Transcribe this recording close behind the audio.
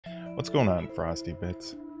What's going on, Frosty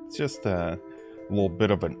Bits? It's just a little bit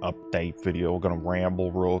of an update video. We're gonna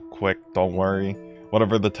ramble real quick, don't worry.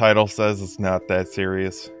 Whatever the title says, it's not that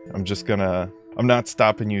serious. I'm not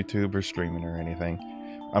stopping YouTube or streaming or anything.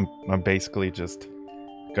 I'm basically just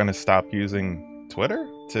gonna stop using Twitter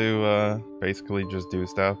to basically just do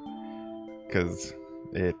stuff, because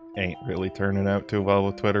it ain't really turning out too well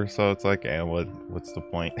with Twitter, so it's like, what's the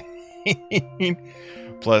point?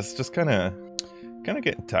 Plus, just kind of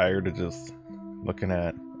getting tired of just looking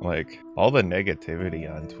at like all the negativity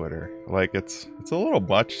on Twitter. Like it's a little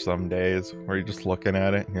much some days where you're just looking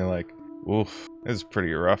at it and you're like, oof, this is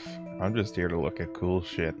pretty rough. I'm just here to look at cool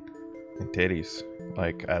shit and titties.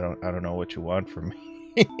 Like I don't know what you want from me.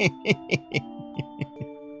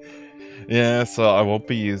 Yeah, so I won't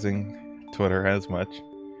be using Twitter as much.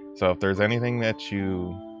 So if there's anything that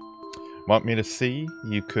you want me to see,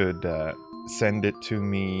 you could send it to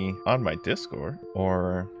me on my Discord,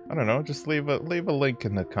 or I don't know, just leave a link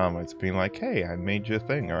in the comments being like, hey, I made you a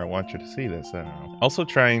thing, or I want you to see this. I don't know. Also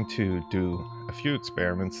trying to do a few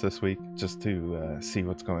experiments this week just to see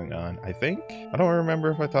what's going on. I don't remember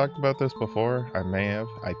if I talked about this before. I may have.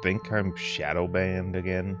 I think I'm shadow banned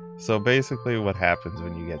again. So basically what happens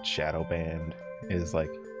when you get shadow banned is like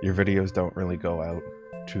your videos don't really go out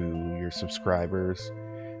to your subscribers,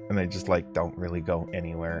 and they just like don't really go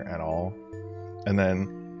anywhere at all. And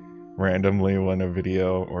then randomly when a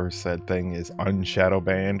video or said thing is unshadow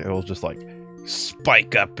banned, it will just like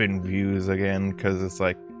spike up in views again, because it's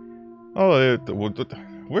like, oh,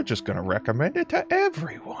 we're just gonna recommend it to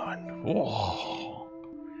everyone. Whoa.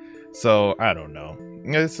 So I don't know.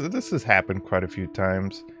 This has happened quite a few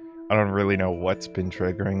times. I don't really know what's been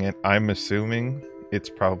triggering it. I'm assuming it's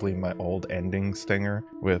probably my old ending stinger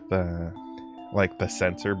with like the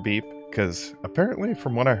censor beep, because apparently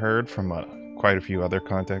from what I heard from quite a few other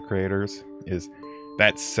content creators is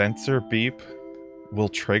that censor beep will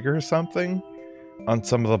trigger something on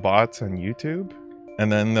some of the bots on YouTube,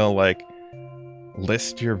 and then they'll like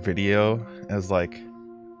list your video as like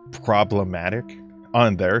problematic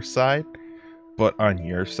on their side, but on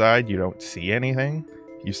your side you don't see anything.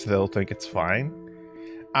 You still think it's fine.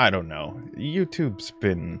 I don't know. YouTube's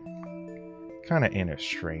been kind of in a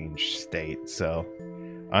strange state, so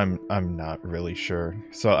I'm not really sure.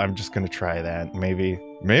 So I'm just gonna try that. Maybe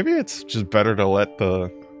it's just better to let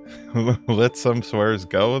some swears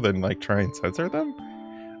go than like try and censor them.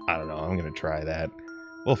 I don't know. I'm gonna try that.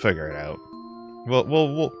 We'll figure it out.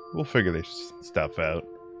 We'll figure this stuff out.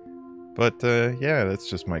 But yeah, that's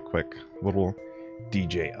just my quick little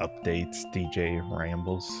DJ updates, DJ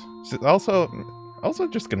rambles. So also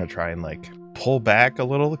just gonna try and like pull back a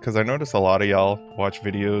little, because I notice a lot of y'all watch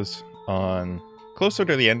videos on closer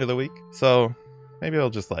to the end of the week, so maybe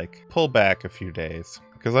I'll just like pull back a few days,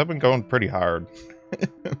 because I've been going pretty hard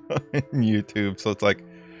in YouTube. So it's like,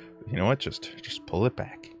 you know what, just pull it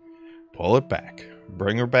back,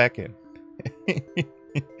 bring her back in.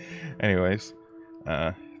 Anyways,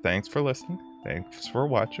 thanks for listening, thanks for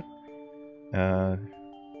watching. Yeah,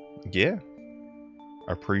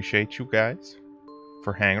 I appreciate you guys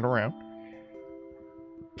for hanging around,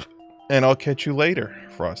 and I'll catch you later,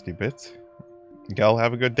 Frosty Bits. Y'all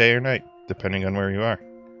have a good day or night, depending on where you are.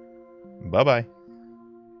 Bye-bye.